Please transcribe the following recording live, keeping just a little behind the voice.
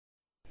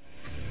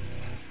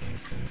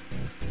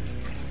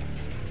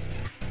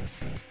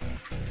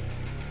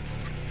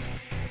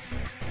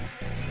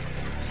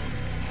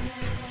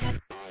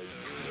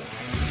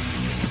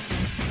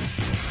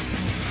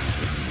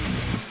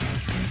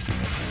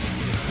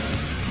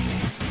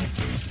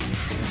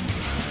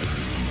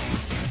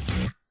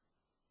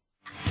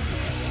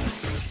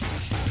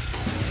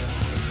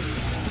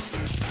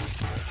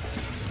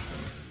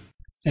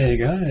Hey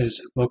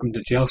guys, welcome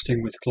to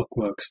Jousting with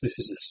Clockworks. This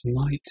is a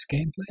Smite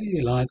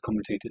gameplay, live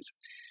commentated.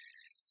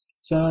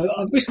 So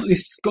I've recently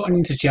gotten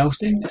into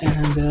jousting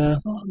and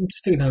I'm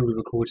just figured I would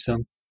record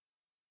some,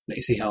 let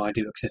you see how I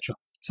do, etc.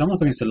 So I'm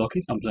up against a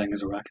Loki. I'm playing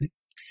as Arachne.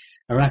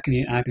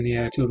 Arachne and Agni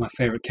are two of my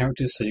favourite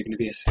characters, so you're going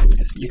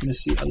to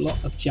see a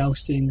lot of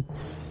jousting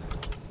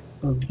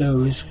of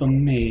those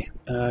from me.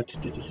 I've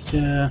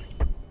got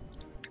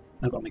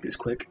to make this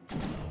quick.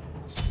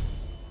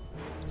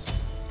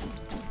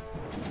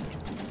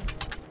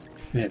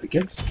 There we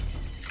go.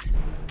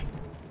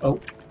 Oh,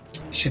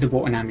 should have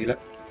bought an amulet.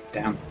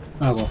 Damn.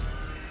 Oh well.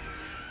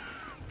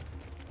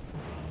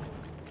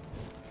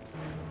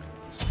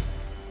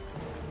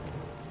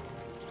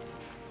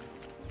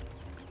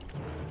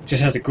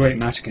 Just had a great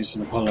match against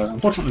an Apollo.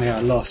 Unfortunately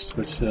I lost,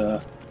 but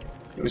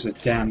it was a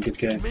damn good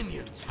game.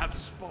 Minions have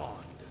spawned.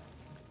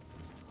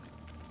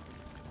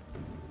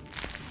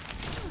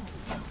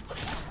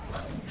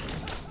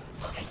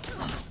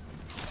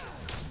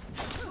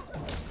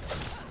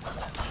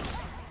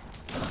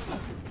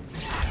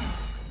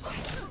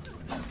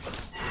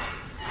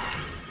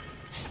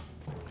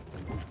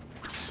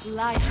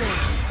 Lie down.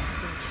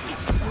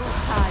 Your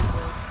time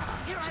will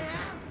come. Here I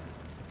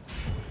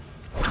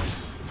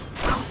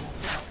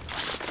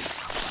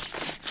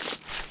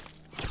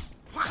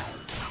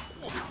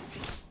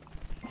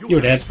am.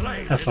 You're dead.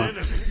 Have fun.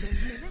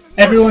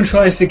 Everyone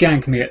tries to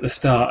gank me at the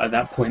start at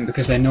that point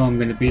because they know I'm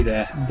going to be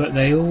there, but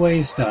they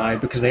always die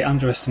because they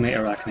underestimate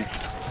Arachne.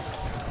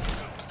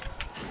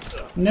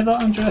 Never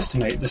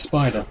underestimate the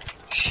spider.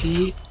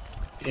 She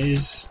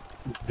is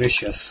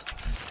vicious.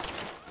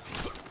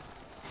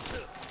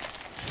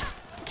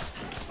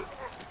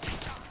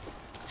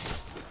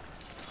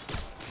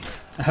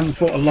 I haven't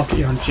fought a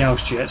Loki on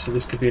Joust yet, so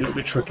this could be a little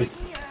bit tricky.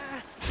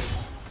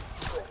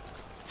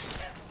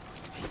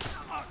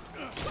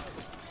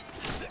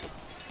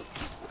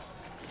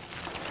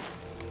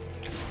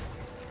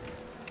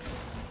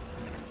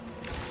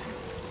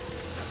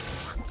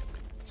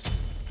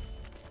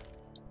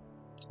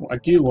 What I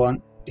do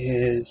want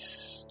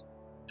is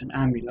an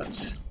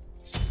amulet.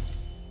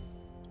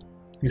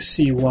 You'll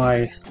see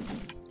why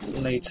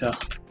later.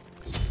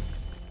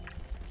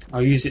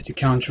 I'll use it to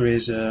counter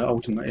his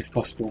ultimate if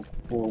possible,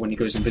 or when he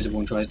goes invisible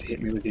and tries to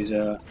hit me with his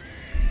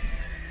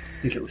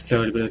little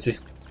third ability.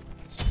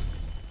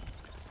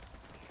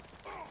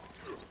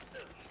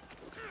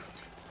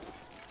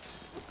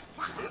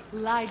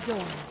 lie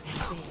dormant,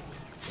 babies.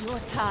 Your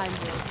time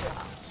will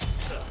come.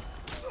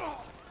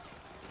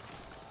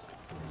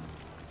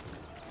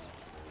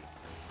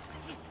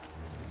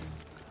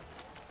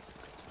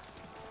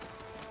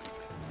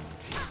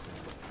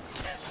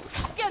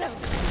 Get out!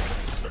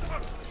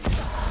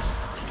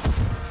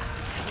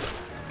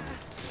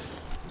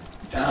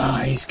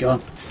 Ah, he's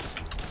gone.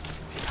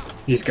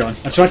 He's gone.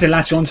 I tried to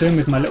latch onto him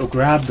with my little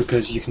grab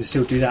because you can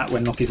still do that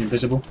when Loki's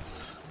invisible.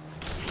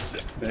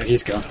 But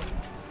he's gone.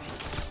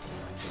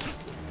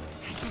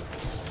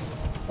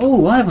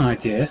 Oh, I have an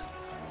idea.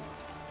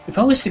 If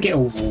I was to get a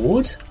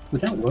ward,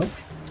 would that work?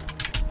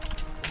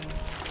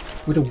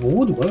 Would a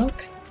ward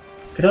work?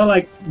 Could I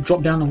like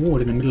drop down a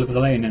ward in the middle of the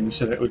lane and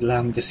so it would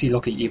allow me to see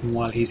Loki even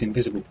while he's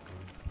invisible?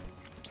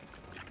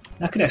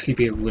 That could actually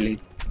be a really...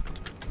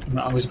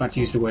 I was about to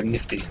use the word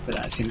nifty, but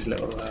that seems a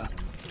little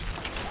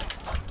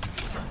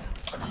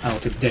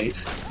out of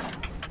date.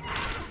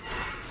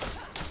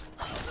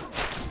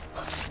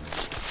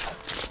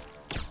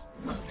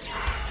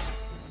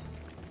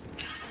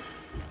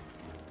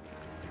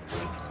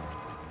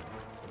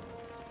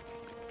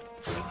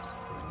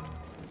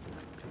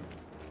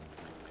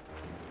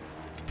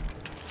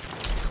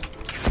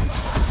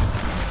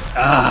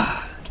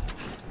 Ah!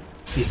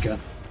 He's gone.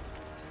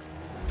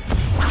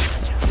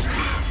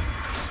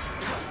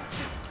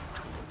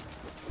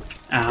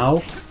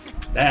 Ow.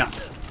 Damn.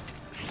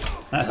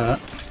 That hurt.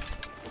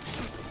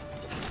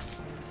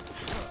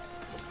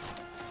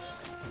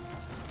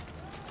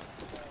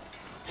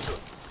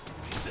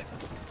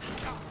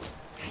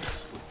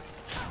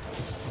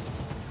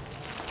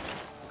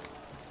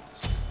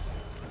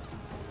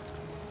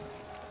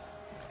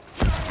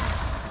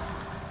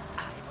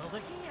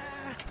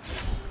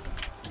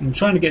 I'm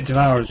trying to get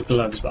Devourer's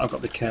gloves, but I've got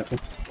to be careful.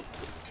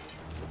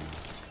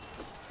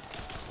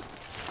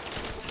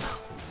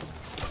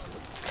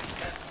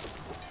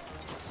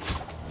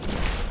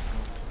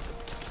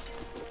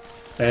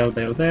 Bail,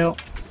 bail, bail.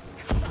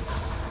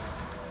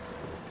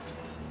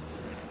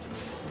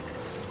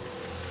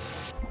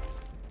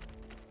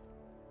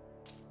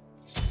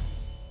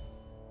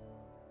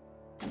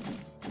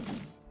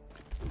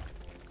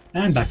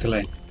 And back to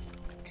lane.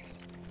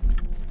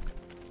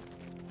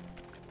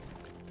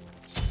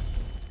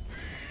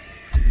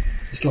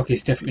 This Loki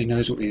definitely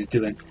knows what he's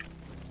doing.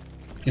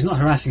 He's not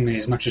harassing me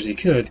as much as he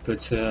could,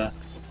 but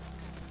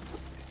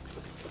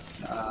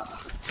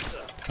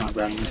can't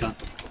grab him in time.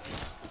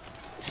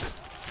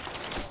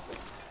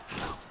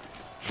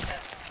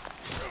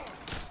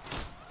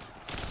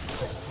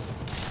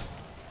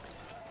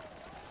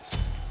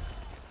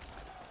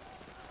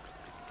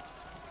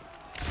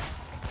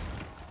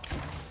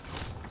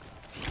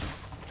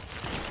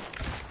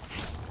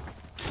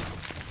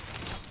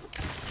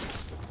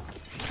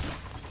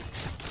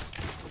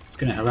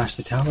 going to harass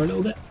the tower a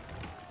little bit.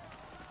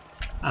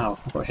 Ow,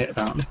 I got hit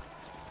apparently.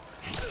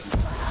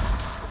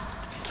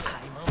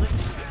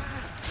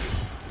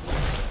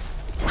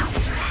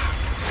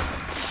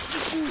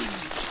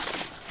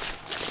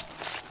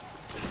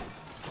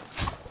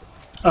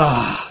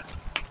 Ah,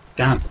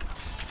 damn.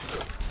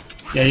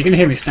 Yeah, you're going to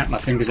hear me snap my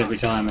fingers every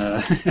time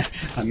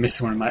I miss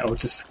one of my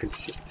ults because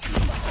it's just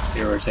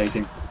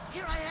irritating.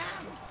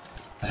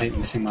 I hate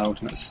missing my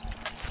ultimates.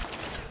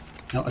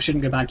 No, I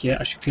shouldn't go back yet.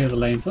 I should clear the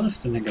lane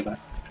first and then go back.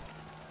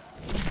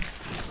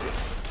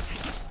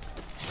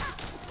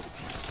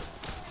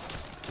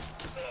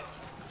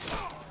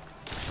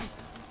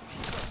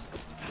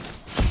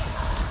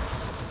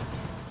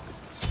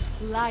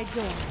 Lie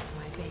dormant,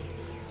 my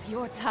babies.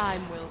 Your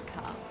time will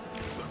come.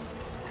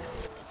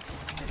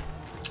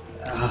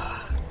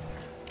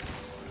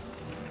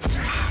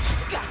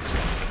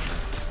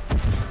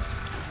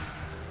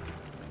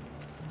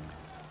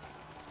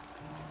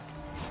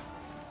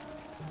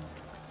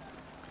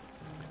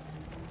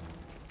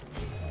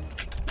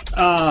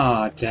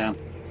 Ah, damn.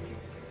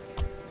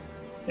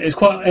 It was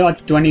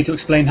quite. Do I need to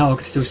explain how I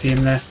could still see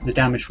him there? The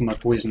damage from my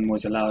poison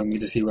was allowing me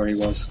to see where he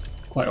was.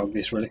 Quite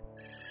obvious, really.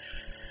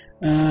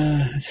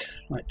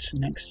 Right,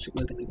 next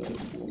we're going to go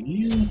for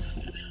you.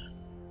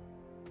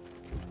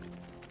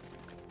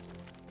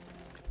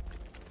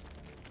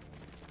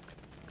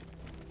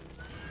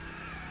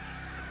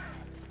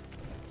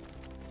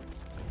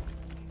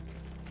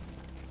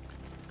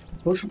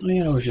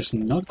 Unfortunately, I was just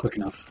not quick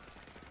enough.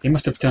 He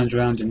must have turned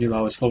around and knew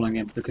I was following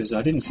him because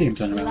I didn't see him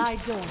turn around. Lie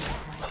dormant,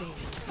 my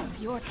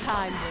babies. Your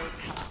time will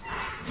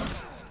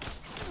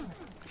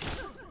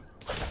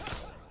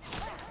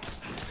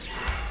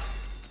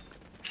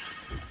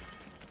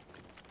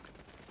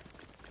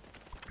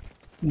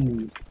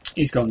come.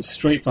 He's gone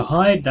straight for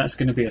hide. That's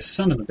going to be a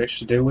son of a bitch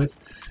to deal with.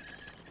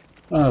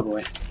 Oh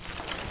boy.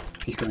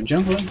 He's going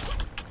jungling.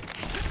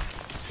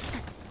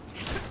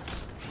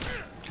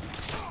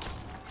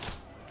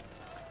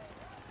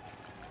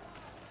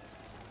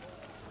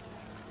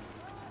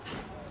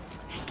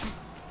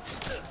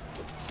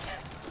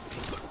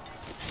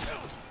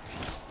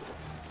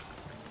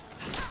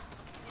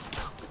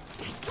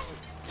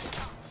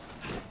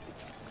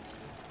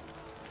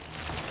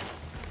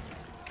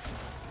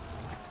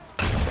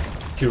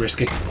 Too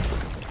risky.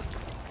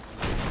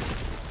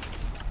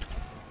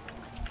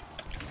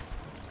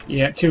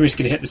 Yeah, too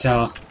risky to hit the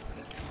tower.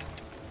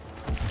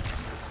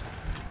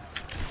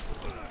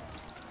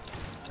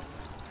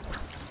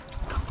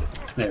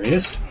 There he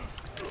is.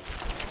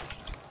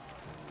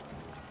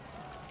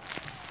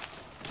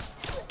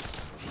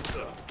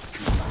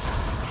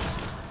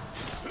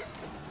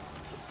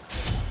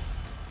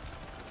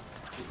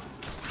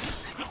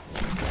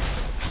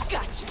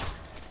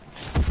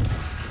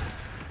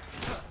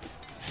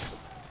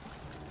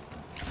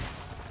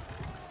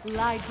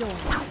 Lie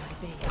dormant, my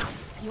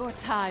babies. Your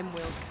time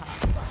will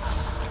come.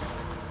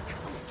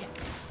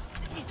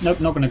 Nope,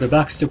 not going to go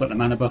back. Still got the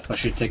mana buff. I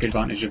should take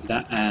advantage of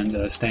that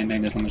and stay in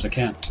lane as long as I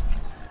can.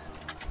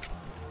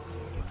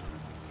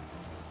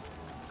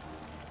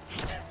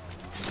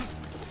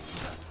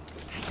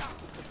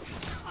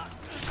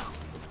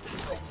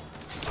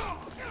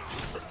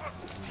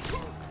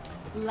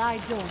 Lie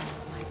dormant,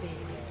 my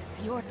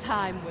babies. Your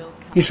time will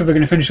come. He's probably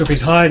going to finish off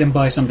his hide and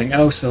buy something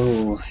else,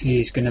 so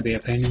he's going to be a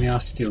pain in the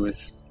ass to deal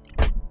with.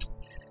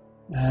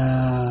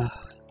 Oh,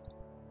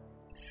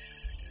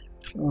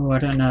 I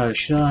don't know.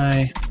 Should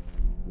I?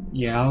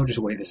 Yeah, I'll just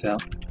wait this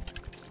out.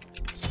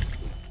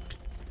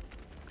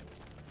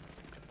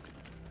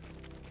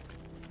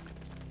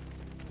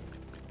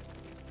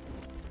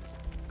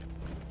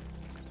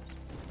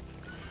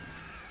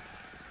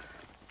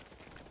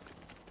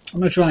 I'm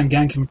going to try and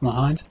gank him from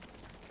behind.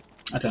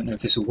 I don't know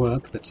if this will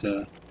work, but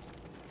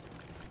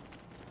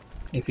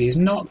if he's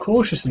not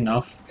cautious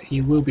enough,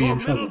 he will be in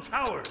trouble. Middle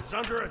tower is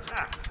under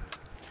attack.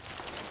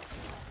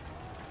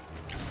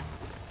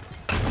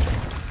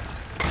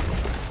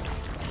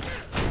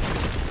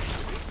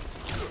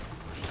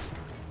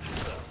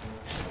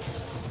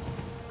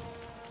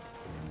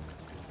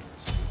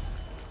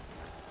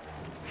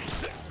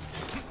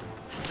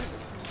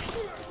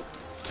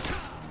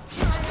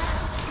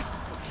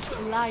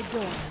 Lie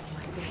dormant,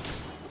 my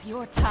babies.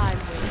 Your time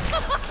will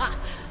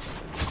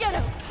Get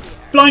him!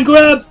 Blind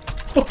grab!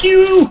 Fuck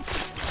you!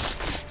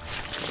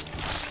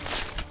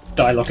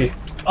 Die, Loki.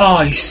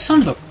 Oh, you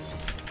son of a...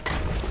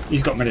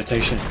 He's got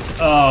meditation.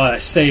 Oh,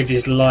 that saved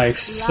his life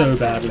so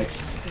badly.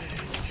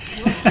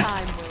 Your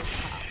time will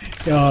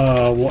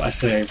Oh, what a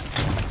save.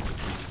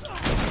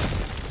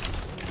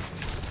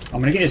 I'm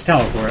gonna get his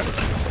tower for it.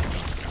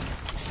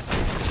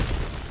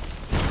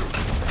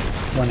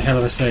 One hell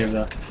of a save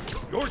there.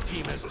 Your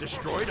team has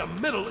destroyed a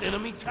middle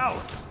enemy tower.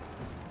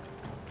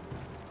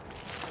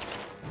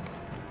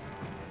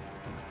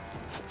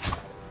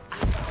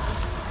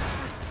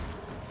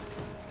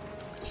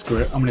 Screw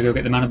it, I'm gonna go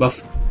get the mana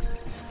buff.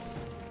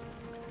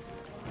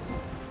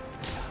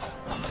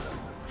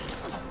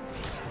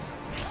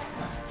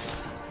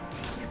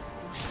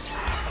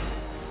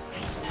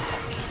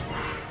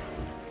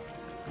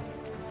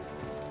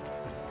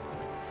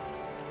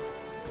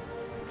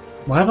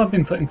 Why have I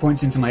been putting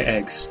points into my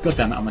eggs? God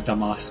damn it, I'm a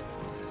dumbass.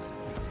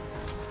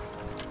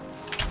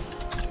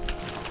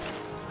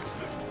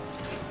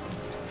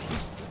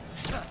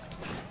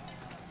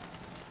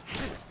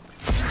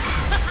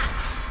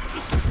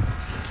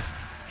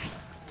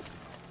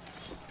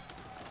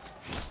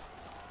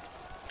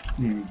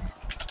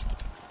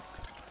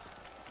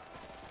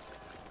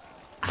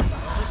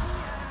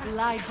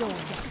 Lie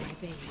dormant, my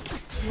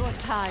babies. Your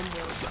time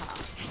will come.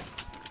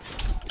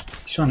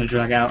 He's trying to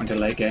drag out into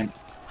late game.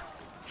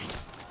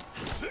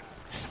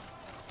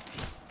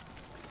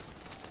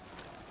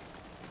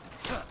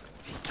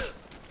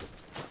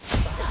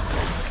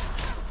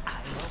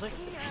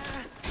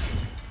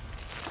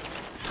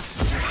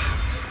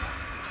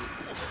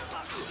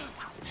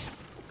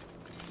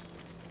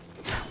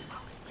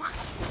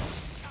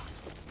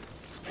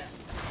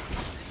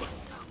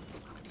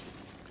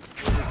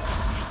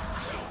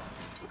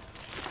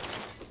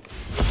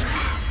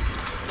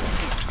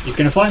 He's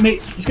gonna fight me!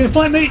 He's gonna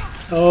fight me!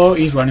 Oh,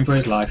 he's running for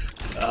his life.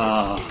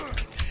 Ah.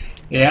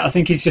 Yeah, I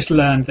think he's just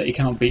learned that he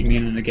cannot beat me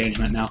in an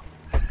engagement now.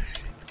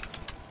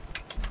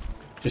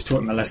 Just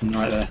taught him a lesson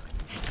right there.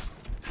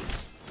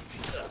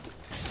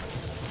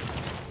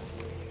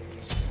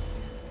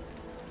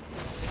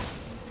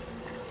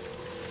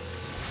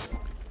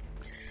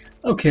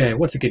 Okay,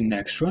 what to get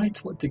next, right?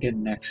 What to get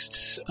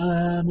next?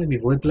 Maybe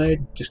Void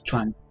Blade. Just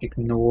try and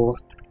ignore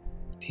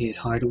his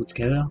hide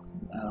altogether.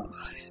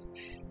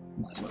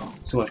 Might as well.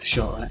 It's worth a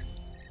shot, right?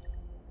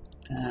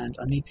 And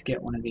I need to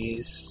get one of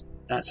these.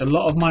 That's a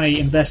lot of money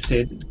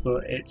invested,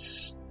 but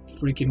it's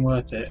freaking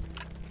worth it.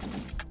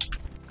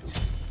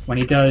 When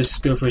he does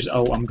go for his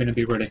ult, I'm going to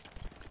be ready.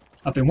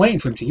 I've been waiting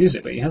for him to use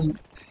it, but he hasn't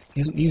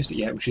used it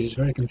yet, which is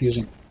very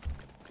confusing.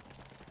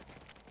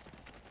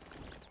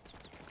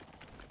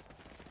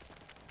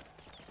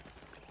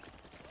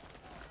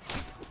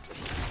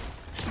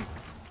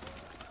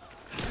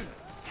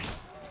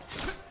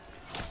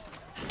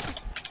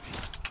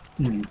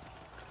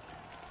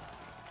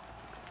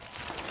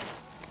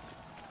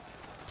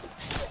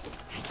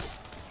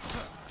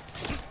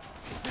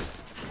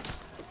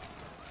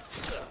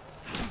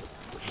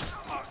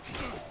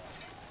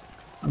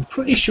 I'm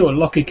pretty sure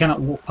Loki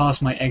cannot walk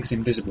past my eggs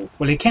invisible.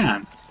 Well, he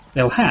can.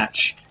 They'll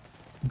hatch,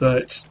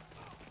 but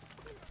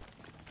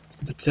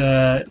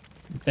the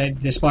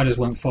spiders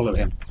won't follow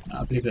him.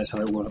 I believe that's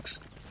how it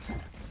works.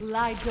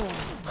 Lie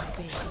dormant, my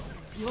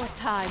babies. Your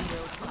time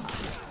will come.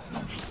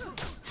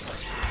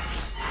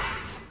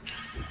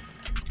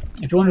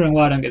 If you're wondering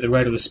why I don't get the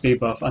red or the speed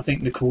buff, I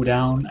think the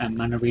cooldown and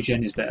mana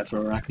regen is better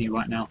for Arachne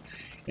right now,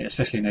 yeah,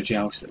 especially in a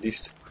Joust at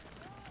least.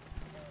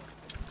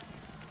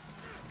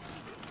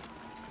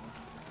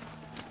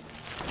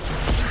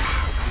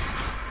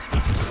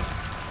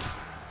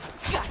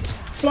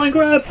 Blind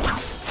grab!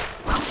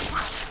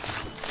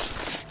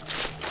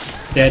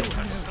 Dead.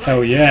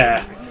 Hell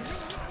yeah!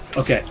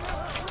 Okay,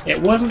 it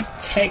wasn't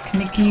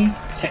technically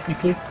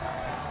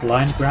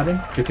blind grabbing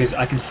because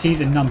I can see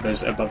the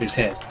numbers above his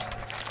head.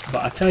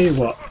 But I tell you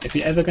what, if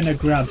you're ever going to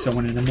grab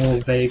someone in a more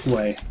vague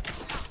way,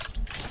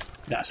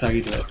 that's how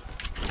you do it.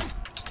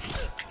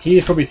 He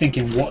is probably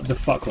thinking, what the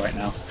fuck right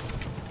now?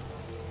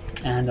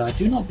 And I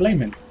do not blame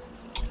him.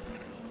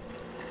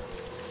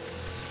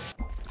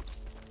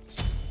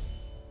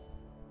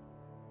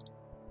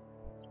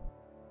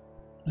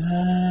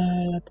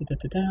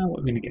 What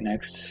are we going to get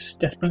next?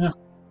 Deathbringer?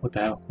 What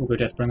the hell? We'll go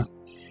Deathbringer.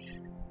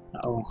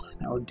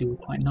 That'll do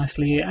quite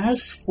nicely.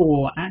 As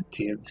for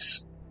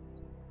actives,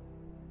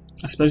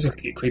 I suppose I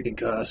could get Creeping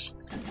Curse.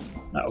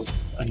 That'll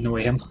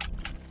annoy him.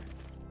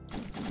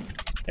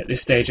 At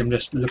this stage, I'm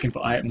just looking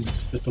for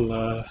items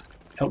that'll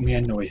help me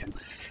annoy him.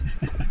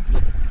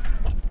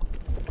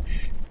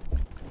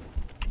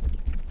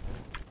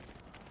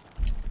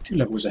 2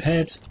 levels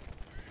ahead.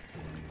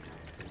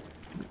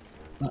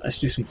 Let's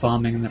do some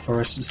farming in the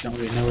forest since I don't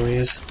really know where he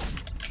is.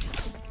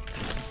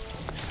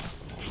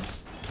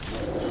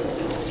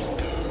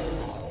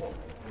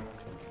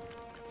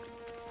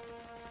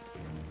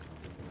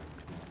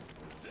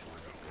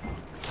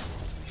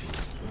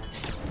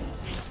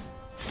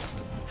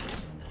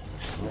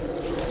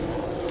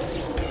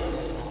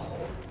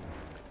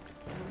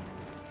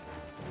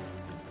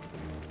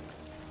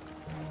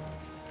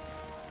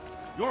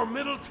 Your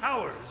middle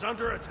tower is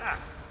under attack.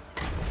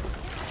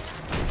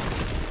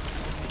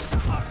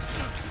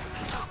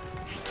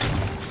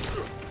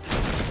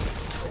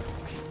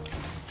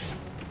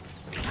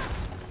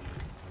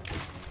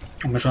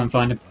 I'm gonna try and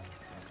find him.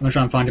 I'm gonna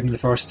try and find him in the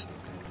forest.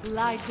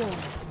 Lie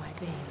dormant, my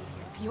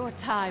babies. Your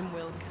time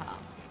will come.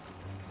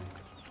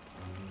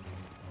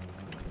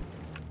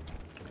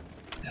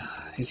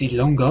 Is he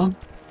long gone?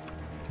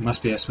 He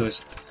must be, I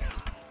suppose.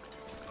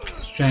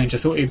 Strange, I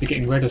thought he'd be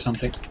getting red or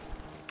something.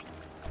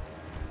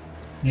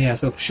 Yeah, I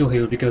thought for sure he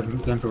would be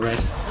going for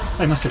red.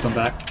 I must have gone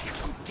back.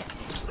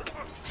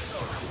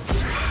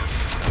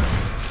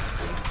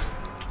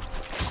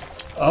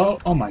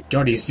 Oh my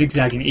god, he's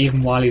zigzagging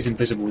even while he's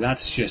invisible.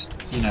 That's just,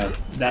 you know,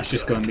 that's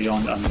just going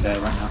beyond unfair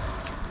right now.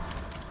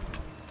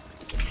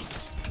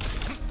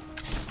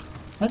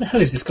 Why the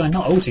hell is this guy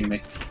not ulting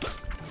me?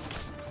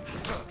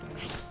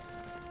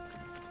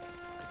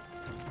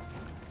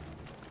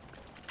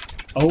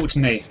 to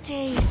me.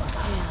 Stay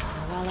still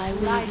while I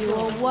leave you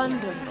a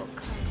wonder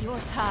book. Your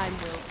time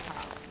will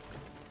come.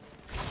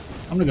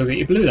 I'm gonna go get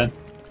your blue then.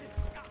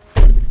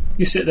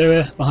 You sit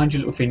there behind your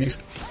little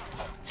phoenix.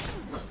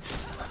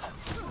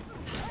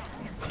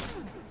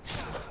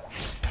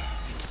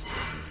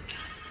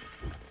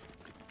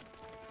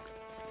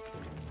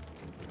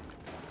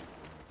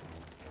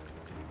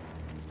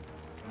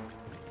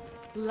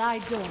 Lie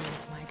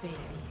dormant, my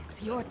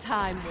babies. Your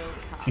time will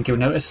come. Think you'll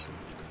notice?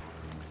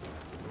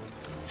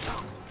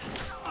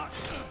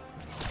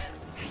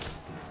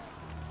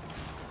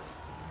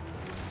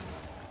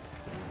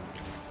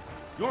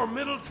 Your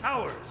middle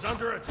tower is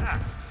under attack.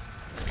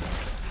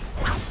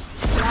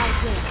 Lie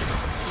dormant.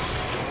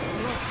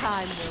 Your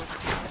time will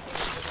come.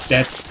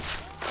 Dead.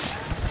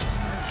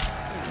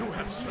 You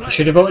have He slain.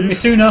 should have voted me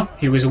sooner.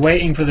 He was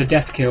waiting for the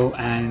death kill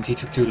and he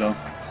took too long.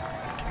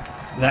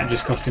 That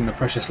just cost him a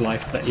precious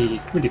life that he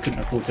really couldn't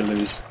afford to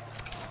lose.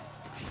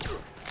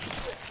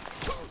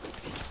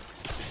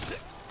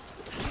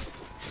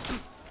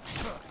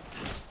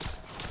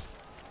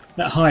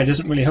 That hide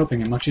isn't really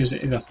helping him much, is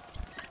it, either?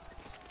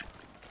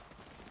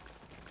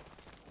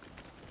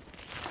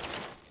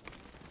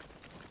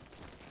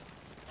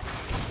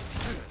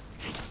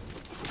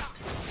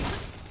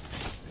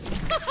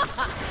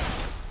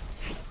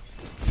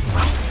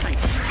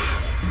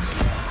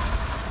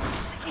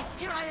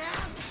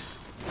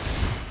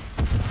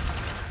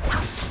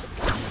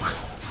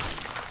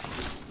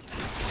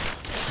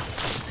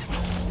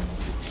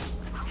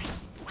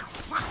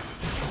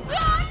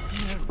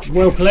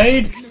 Well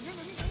played.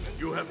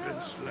 You have been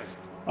slain.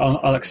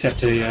 I'll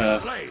accept a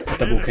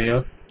double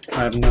KO. I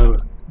have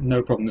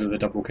no problems with a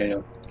double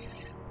KO.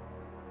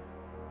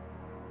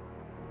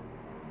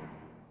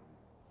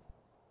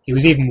 He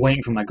was even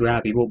waiting for my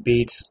grab. He bought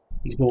beads.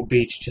 He's bought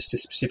beads just to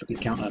specifically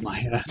counter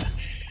my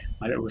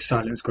my little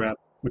silence grab,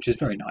 which is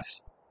very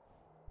nice.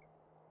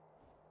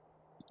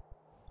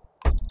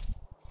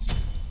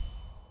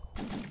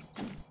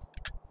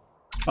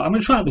 But I'm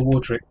going to try out the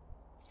ward trick.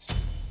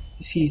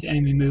 He sees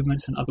enemy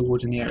movements and other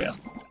wards in the area.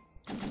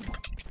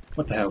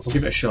 What the hell? We'll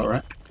give it a shot,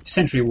 right?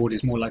 Sentry ward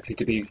is more likely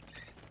to be,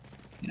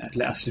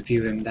 let us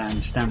view him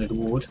than standard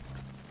ward.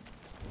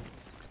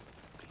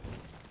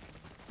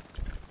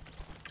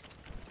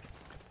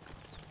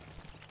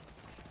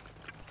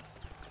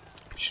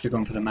 Should have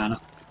gone for the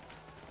mana.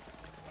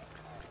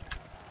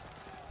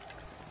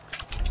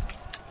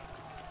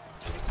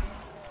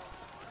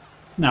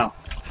 Now,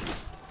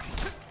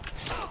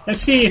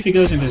 let's see if he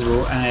goes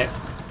invisible and it...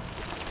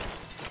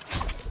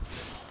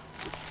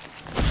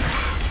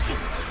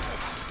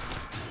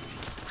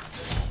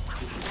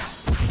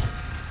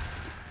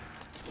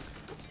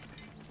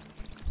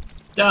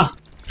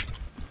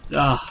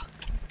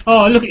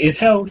 Oh, look at his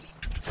health.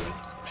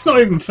 It's not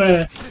even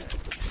fair.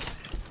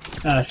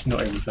 That's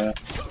not even fair.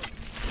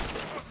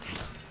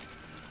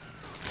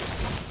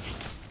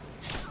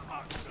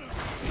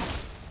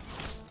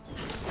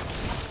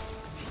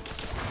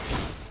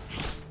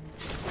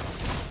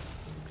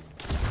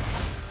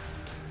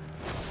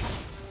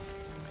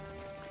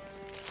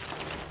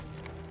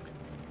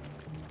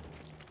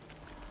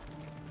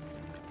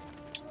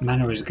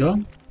 Mana is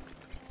gone.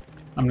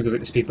 I'm gonna go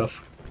get the speed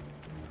buff.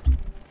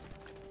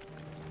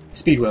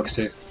 Speed works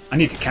too. I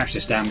need to catch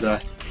this damn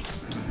guy.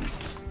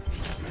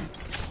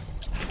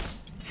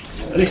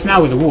 At least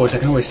now with the wards I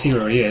can always see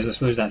where he is. I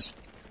suppose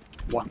that's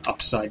one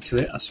upside to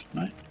it. That's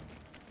right.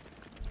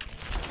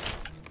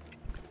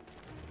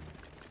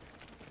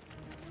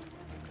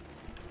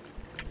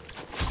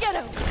 Get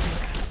him!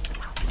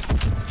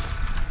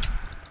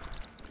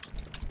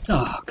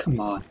 Oh, come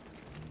on.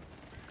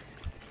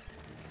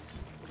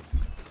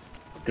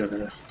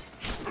 Go.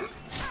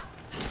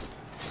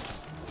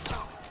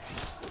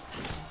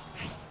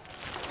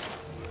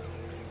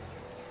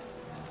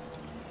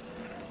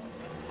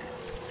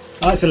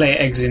 I like to lay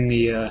eggs in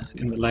the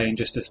lane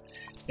just to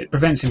it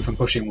prevents him from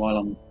pushing while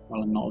I'm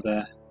not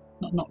there.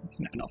 Not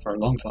for a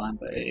long time,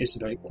 but it is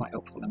quite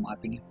helpful in my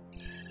opinion.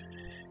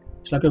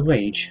 It's like a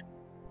rage.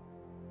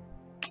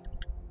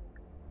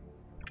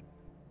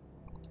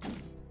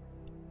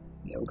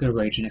 Yeah, we'll go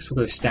rage next.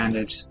 We'll go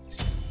standard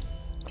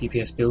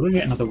DPS build. We'll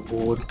get another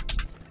ward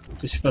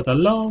just for the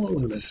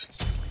lols.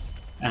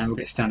 And we'll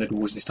get standard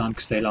wards this time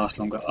because they last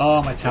longer.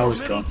 Oh, my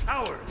tower's gone.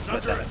 Tower is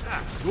under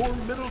attack. Your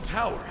middle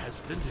tower has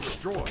been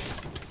destroyed.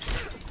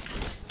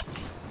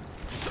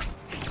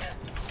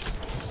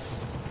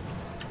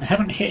 I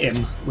haven't hit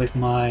him with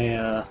my...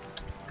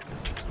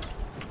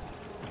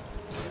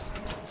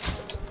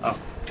 Oh,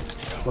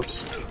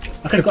 whoops.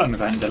 I could have got him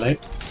if I hadn't delayed.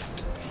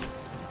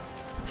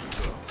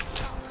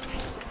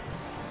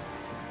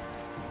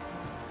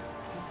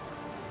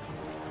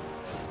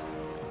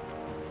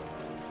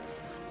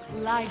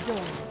 Lie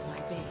dormant, my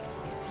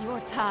babies. Your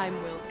time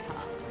will come.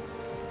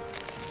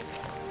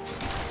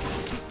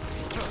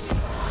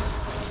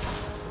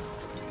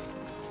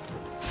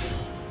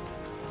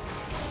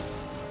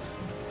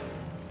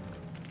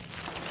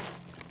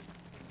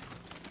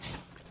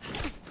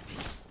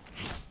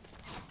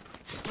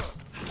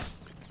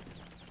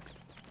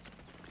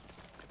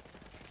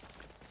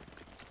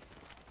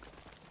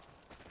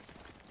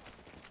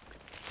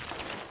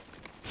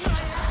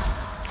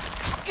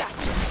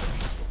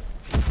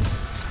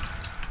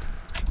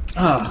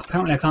 Ah,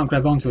 apparently I can't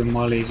grab onto him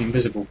while he's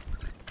invisible.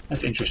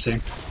 That's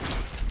interesting.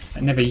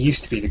 That never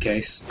used to be the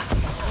case.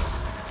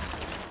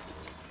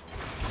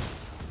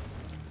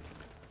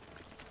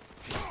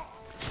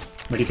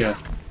 Where'd he go?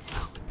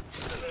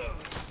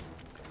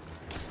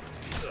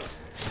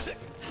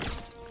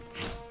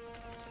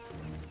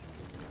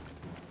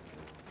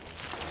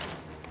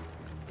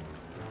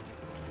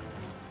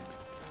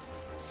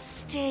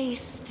 Stay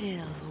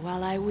still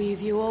while I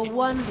weave you a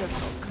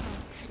wonderful coat.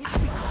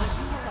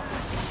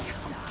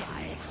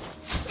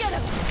 Get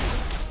him!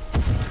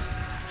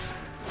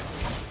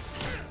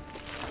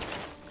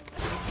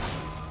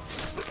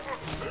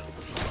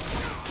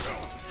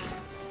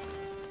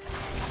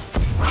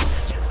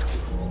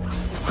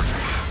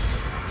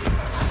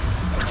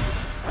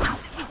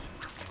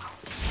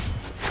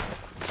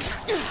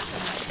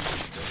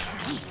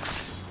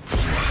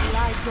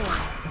 Lie down.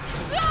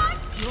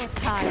 Your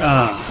time.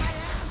 Ah.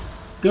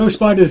 Go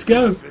spiders,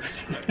 go!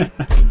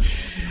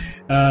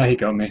 He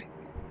got me.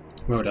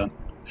 Well done.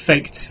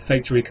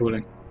 Faked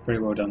recalling. Very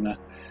well done there.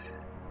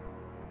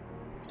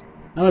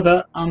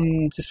 However,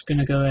 I'm just going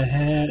to go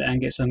ahead and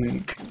get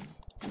something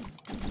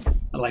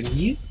like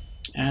you.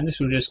 And this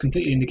will just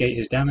completely negate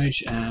his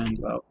damage, and,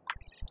 well,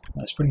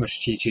 that's pretty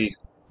much GG.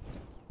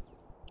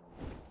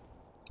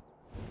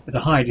 With a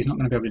hide, he's not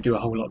going to be able to do a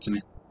whole lot to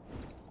me.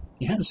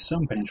 He has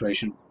some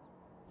penetration.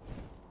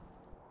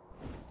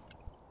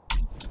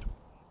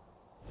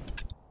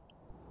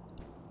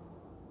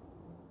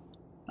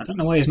 I don't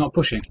know why he's not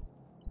pushing.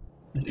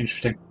 That's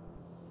interesting.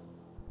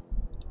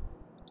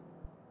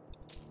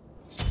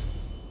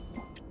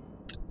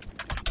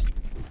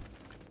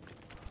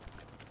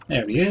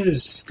 There he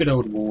is. Good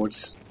old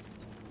wards.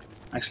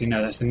 Actually,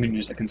 no, that's the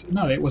minions that can...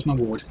 No, it was my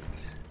ward.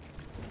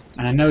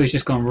 And I know he's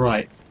just gone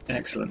right.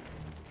 Excellent.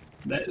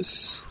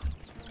 Let's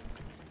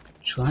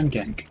try and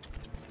gank.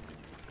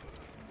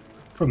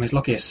 Problem is,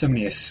 Loki has so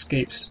many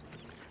escapes.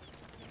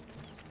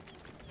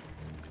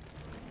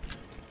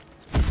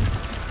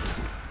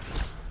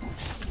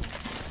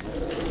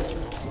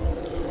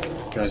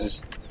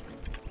 Guys,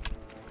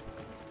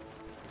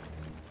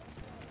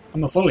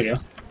 I'm gonna follow you.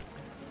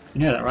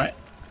 You know that, right?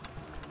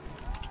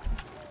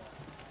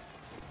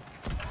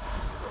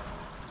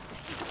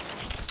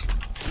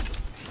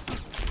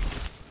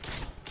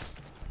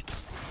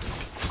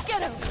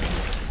 Get him!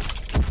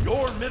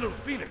 Your middle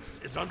phoenix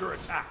is under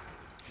attack.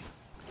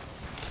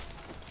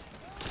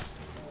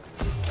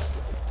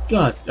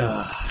 God,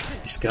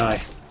 this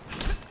guy.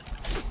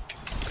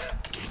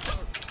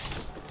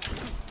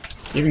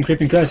 Even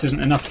creeping curse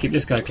isn't enough to keep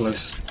this guy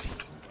close.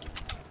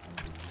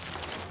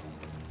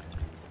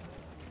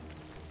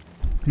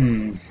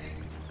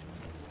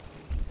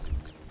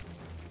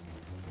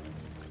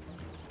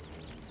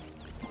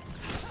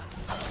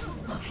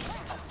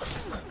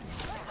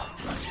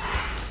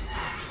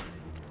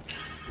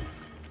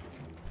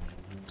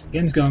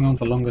 Game's going on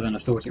for longer than I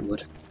thought it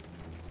would.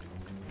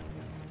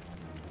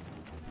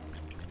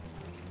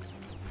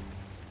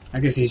 I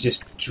guess he's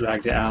just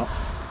dragged it out.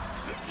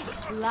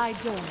 Lie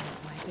dormant,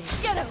 my baby.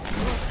 Get him!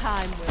 Your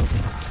time will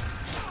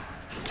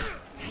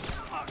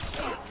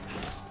come.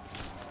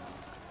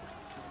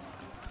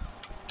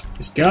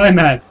 This guy,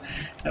 man!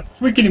 That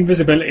freaking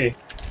invisibility!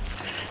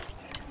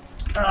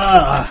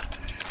 Ah!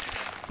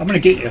 I'm gonna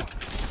get you.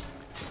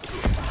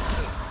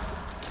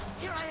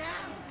 Here I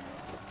am.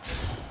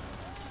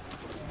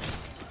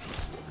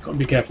 Gotta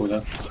be careful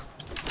though.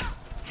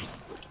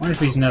 I wonder if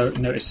he's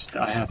noticed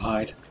that I have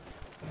hide.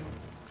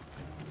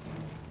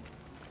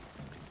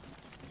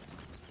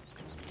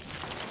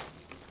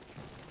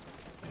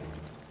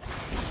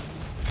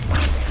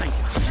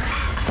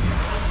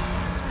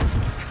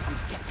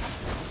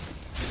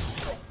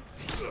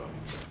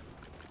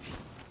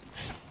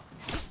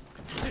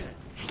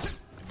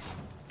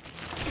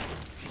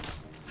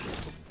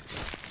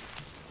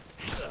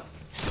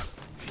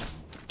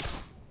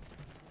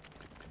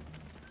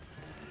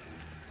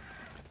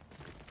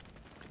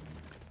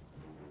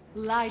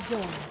 Lie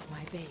dormant,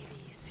 my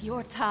babies.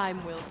 Your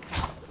time will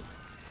come.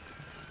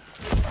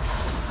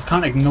 I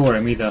can't ignore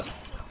him either.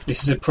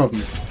 This is a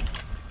problem.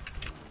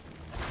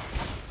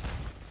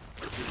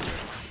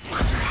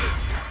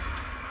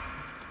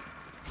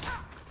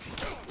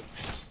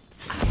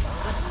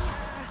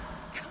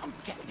 Come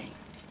get me.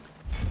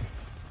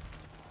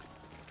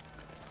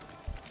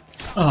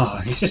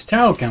 Oh, he's just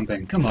tower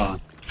camping. Come on.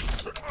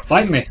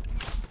 Fight me.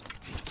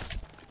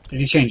 Did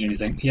he change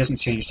anything? He hasn't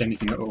changed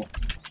anything at all.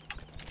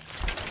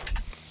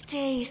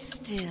 Stay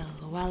still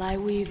while I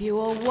weave you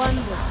a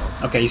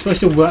wonderful... Okay, you're supposed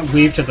to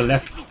weave to the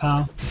left,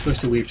 pal. You're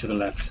supposed to weave to the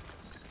left.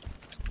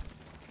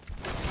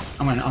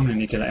 I'm gonna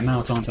need to let him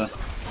out, aren't I?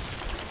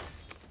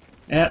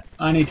 Yep,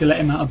 I need to let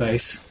him out of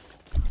base.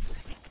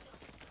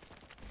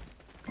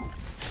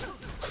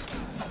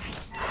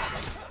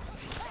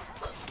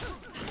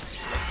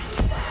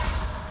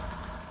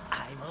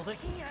 I'm over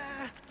here.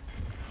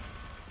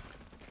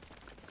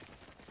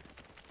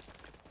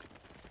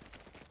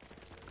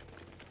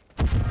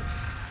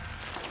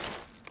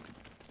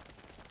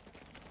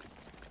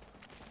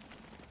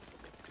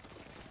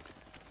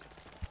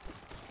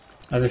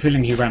 I have a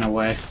feeling he ran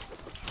away.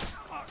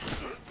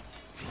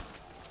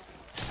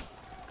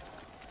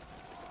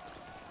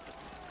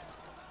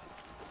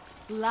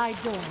 Lie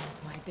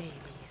dormant, my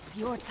babies.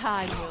 Your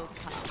time will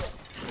come.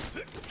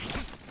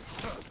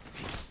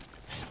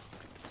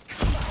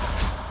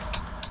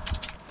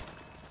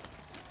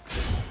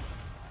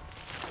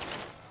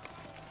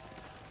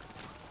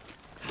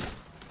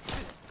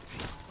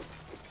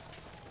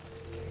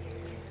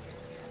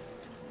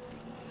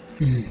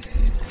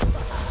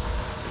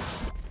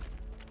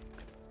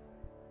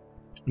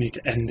 I need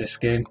to end this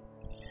game.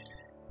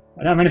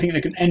 I don't have anything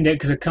that can end it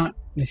because I can't.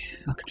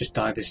 I could just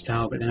dive this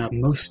tower, but then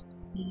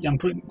I'm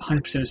pretty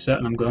 100%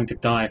 certain I'm going to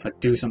die if I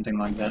do something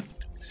like that.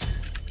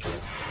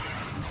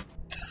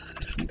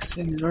 This makes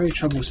things very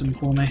troublesome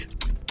for me.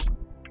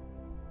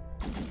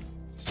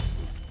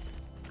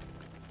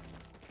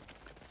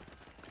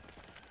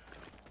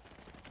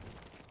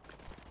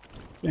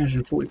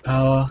 $340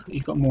 power.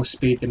 He's got more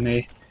speed than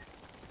me.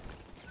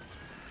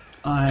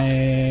 I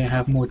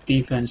have more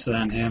defense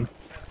than him,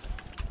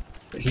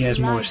 but he has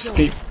more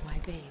escape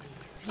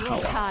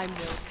power.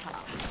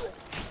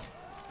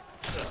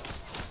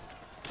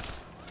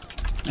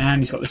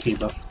 And he's got the speed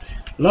buff.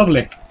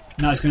 Lovely.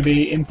 Now it's going to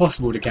be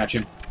impossible to catch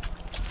him.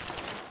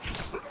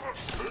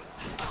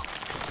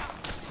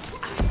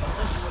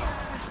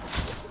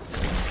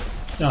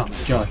 Oh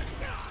my god.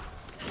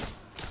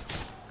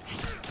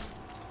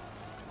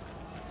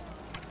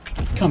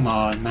 Come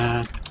on,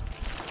 man.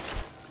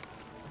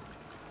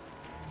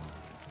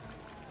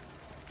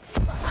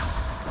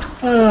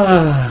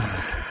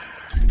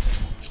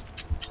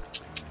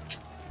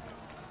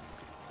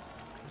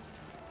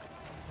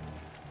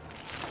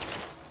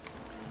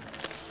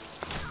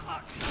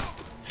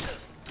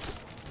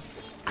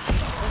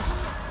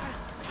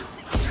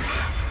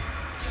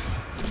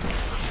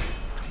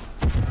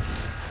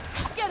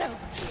 Get over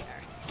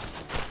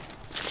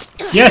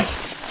here.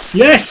 Yes!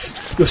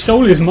 Yes! Your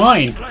soul is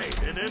mine!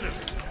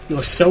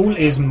 Your soul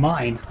is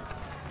mine.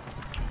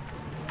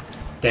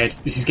 Dead.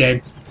 This is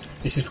game.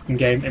 This is fucking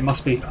game. It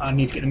must be. I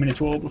need to get the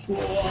Minotaur before.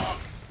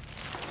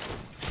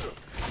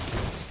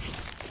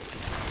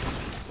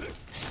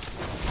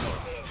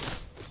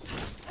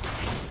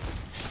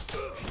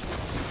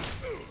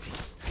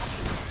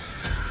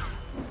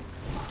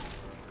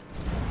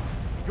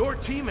 Your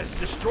team has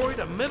destroyed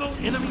a middle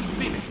enemy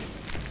Phoenix.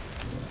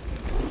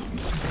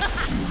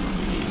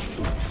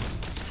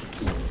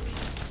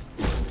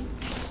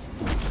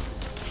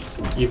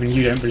 Even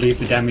you don't believe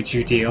the damage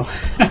you deal.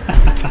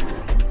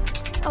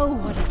 Oh,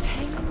 what a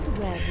tangled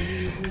web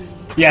we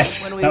weave.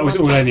 Yes, When we that was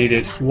want all to I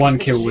needed. suck One the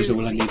kill was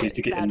all I juicy needed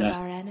to get in bits out there. of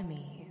our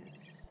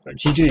enemies. But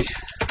GG.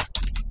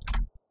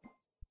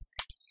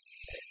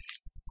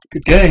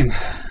 Good game.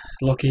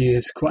 Loki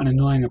is quite an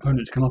annoying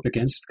opponent to come up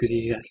against because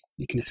he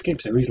can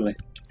escape so easily.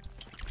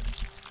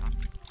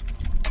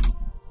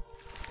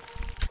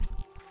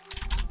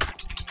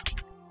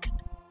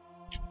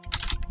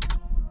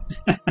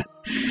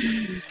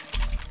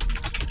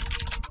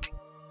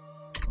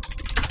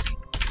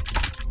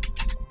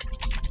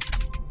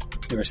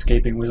 Your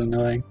escaping was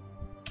annoying.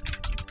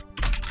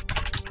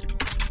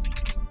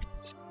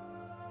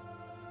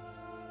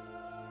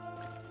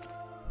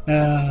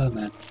 Oh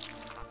man.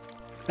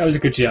 That was a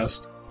good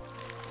joust.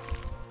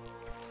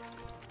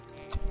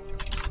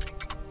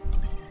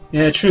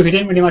 Yeah, true, he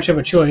didn't really much have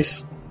a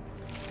choice.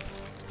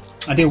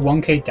 I deal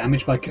 1k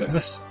damage by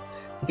curse.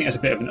 I think that's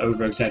a bit of an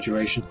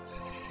over-exaggeration.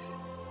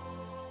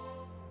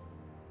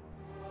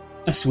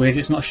 That's weird,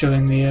 it's not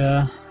showing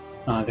the...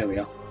 Ah, there we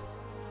are.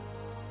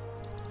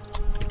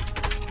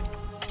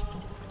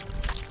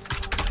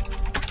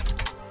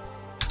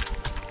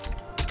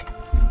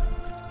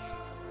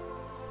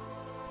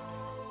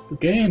 Good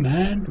game,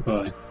 and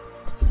goodbye.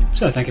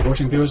 So, thank you for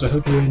watching, viewers. I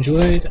hope you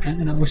enjoyed,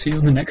 and I will see you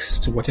on the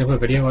next whatever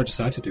video I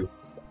decide to do.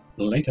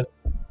 Later.